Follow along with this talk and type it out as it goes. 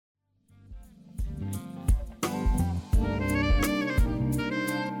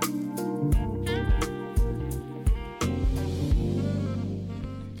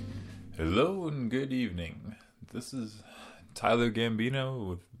Good evening. This is Tyler Gambino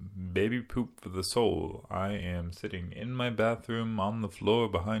with Baby Poop for the Soul. I am sitting in my bathroom on the floor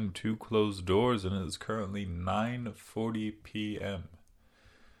behind two closed doors, and it is currently 9:40 p.m.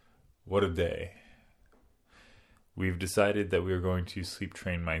 What a day. We've decided that we are going to sleep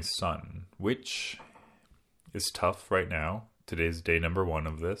train my son, which is tough right now. Today's day number 1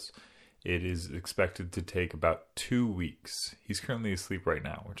 of this. It is expected to take about 2 weeks. He's currently asleep right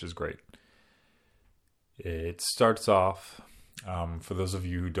now, which is great. It starts off, for those of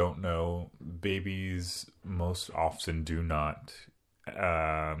you who don't know, babies most often do not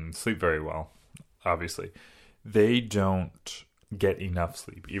sleep very well, obviously. They don't get enough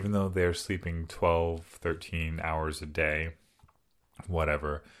sleep, even though they're sleeping 12, 13 hours a day,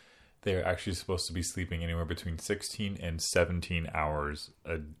 whatever. They're actually supposed to be sleeping anywhere between 16 and 17 hours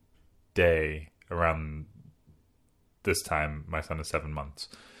a day around this time. My son is 7 months.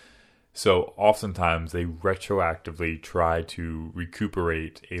 So oftentimes they retroactively try to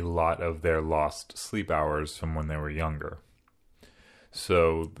recuperate a lot of their lost sleep hours from when they were younger.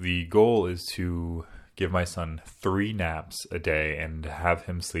 So the goal is to give my son 3 naps a day and have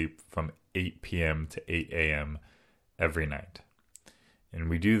him sleep from 8 p.m. to 8 a.m. every night. And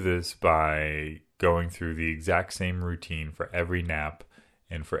we do this by going through the exact same routine for every nap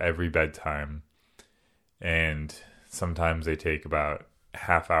and for every bedtime. And sometimes they take about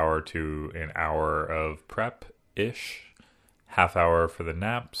half hour to an hour of prep-ish, half hour for the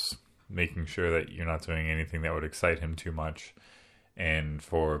naps, making sure that you're not doing anything that would excite him too much. And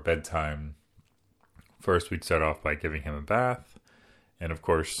for bedtime, first we'd start off by giving him a bath. And of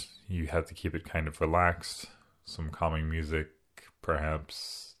course, you have to keep it kind of relaxed. Some calming music,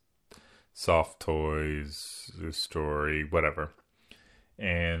 perhaps soft toys, a story, whatever.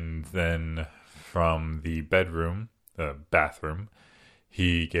 And then from the bathroom,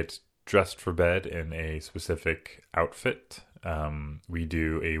 he gets dressed for bed in a specific outfit. We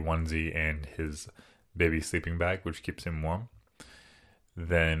do a onesie and his baby sleeping bag, which keeps him warm.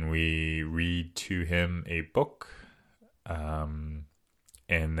 Then we read to him a book. And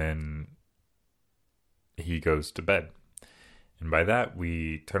then he goes to bed. And by that,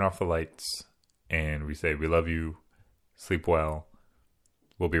 we turn off the lights and we say, "We love you. Sleep well.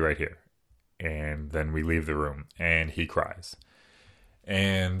 We'll be right here." And then we leave the room and he cries.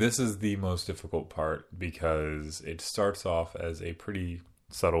 And this is the most difficult part because it starts off as a pretty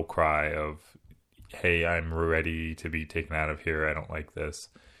subtle cry of, "Hey, I'm ready to be taken out of here. I don't like this."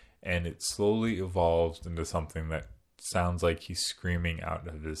 And it slowly evolves into something that sounds like he's screaming out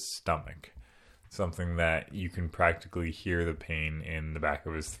of his stomach. Something that you can practically hear the pain in the back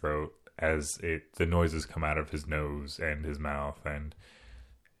of his throat as the noises come out of his nose and his mouth. And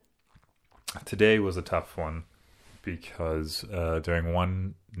today was a tough one because during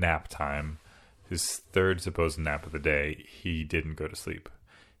one nap time, his third supposed nap of the day, he didn't go to sleep.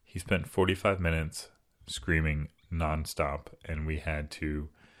 He spent 45 minutes screaming nonstop, and we had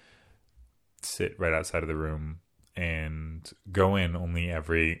to sit right outside of the room and go in only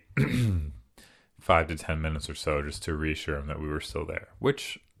every 5 to 10 minutes or so just to reassure him that we were still there,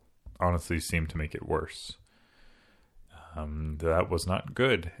 which honestly seemed to make it worse. That was not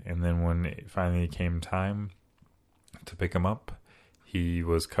good. And then when it finally came time to pick him up, he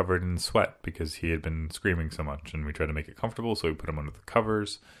was covered in sweat because he had been screaming so much, and we tried to make it comfortable, so we put him under the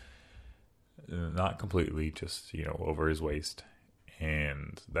covers. Not completely, just, over his waist.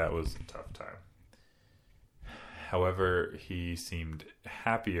 And that was a tough time. However, he seemed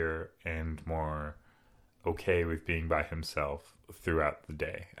happier and more okay with being by himself throughout the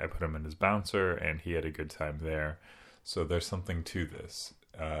day. I put him in his bouncer, and he had a good time there. So there's something to this.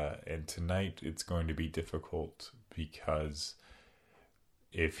 And tonight it's going to be difficult because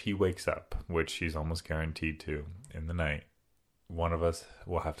if he wakes up, which he's almost guaranteed to in the night, one of us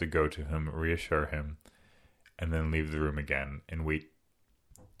will have to go to him, reassure him, and then leave the room again and wait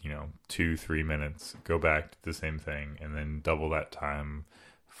 2-3 minutes, go back to the same thing, and then double that time,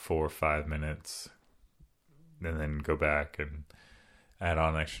 4 or 5 minutes, and then go back and add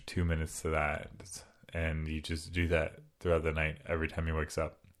on an extra 2 minutes to that. And you just do that throughout the night every time he wakes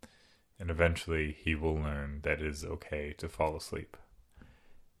up. And eventually he will learn that it is okay to fall asleep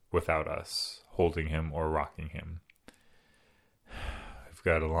without us holding him or rocking him. We've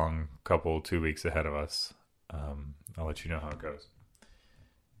got a long 2 weeks ahead of us. I'll let you know how it goes.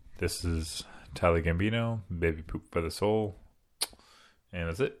 This is Tyler Gambino, Baby Poop for the Soul. And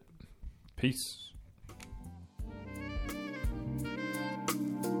that's it. Peace.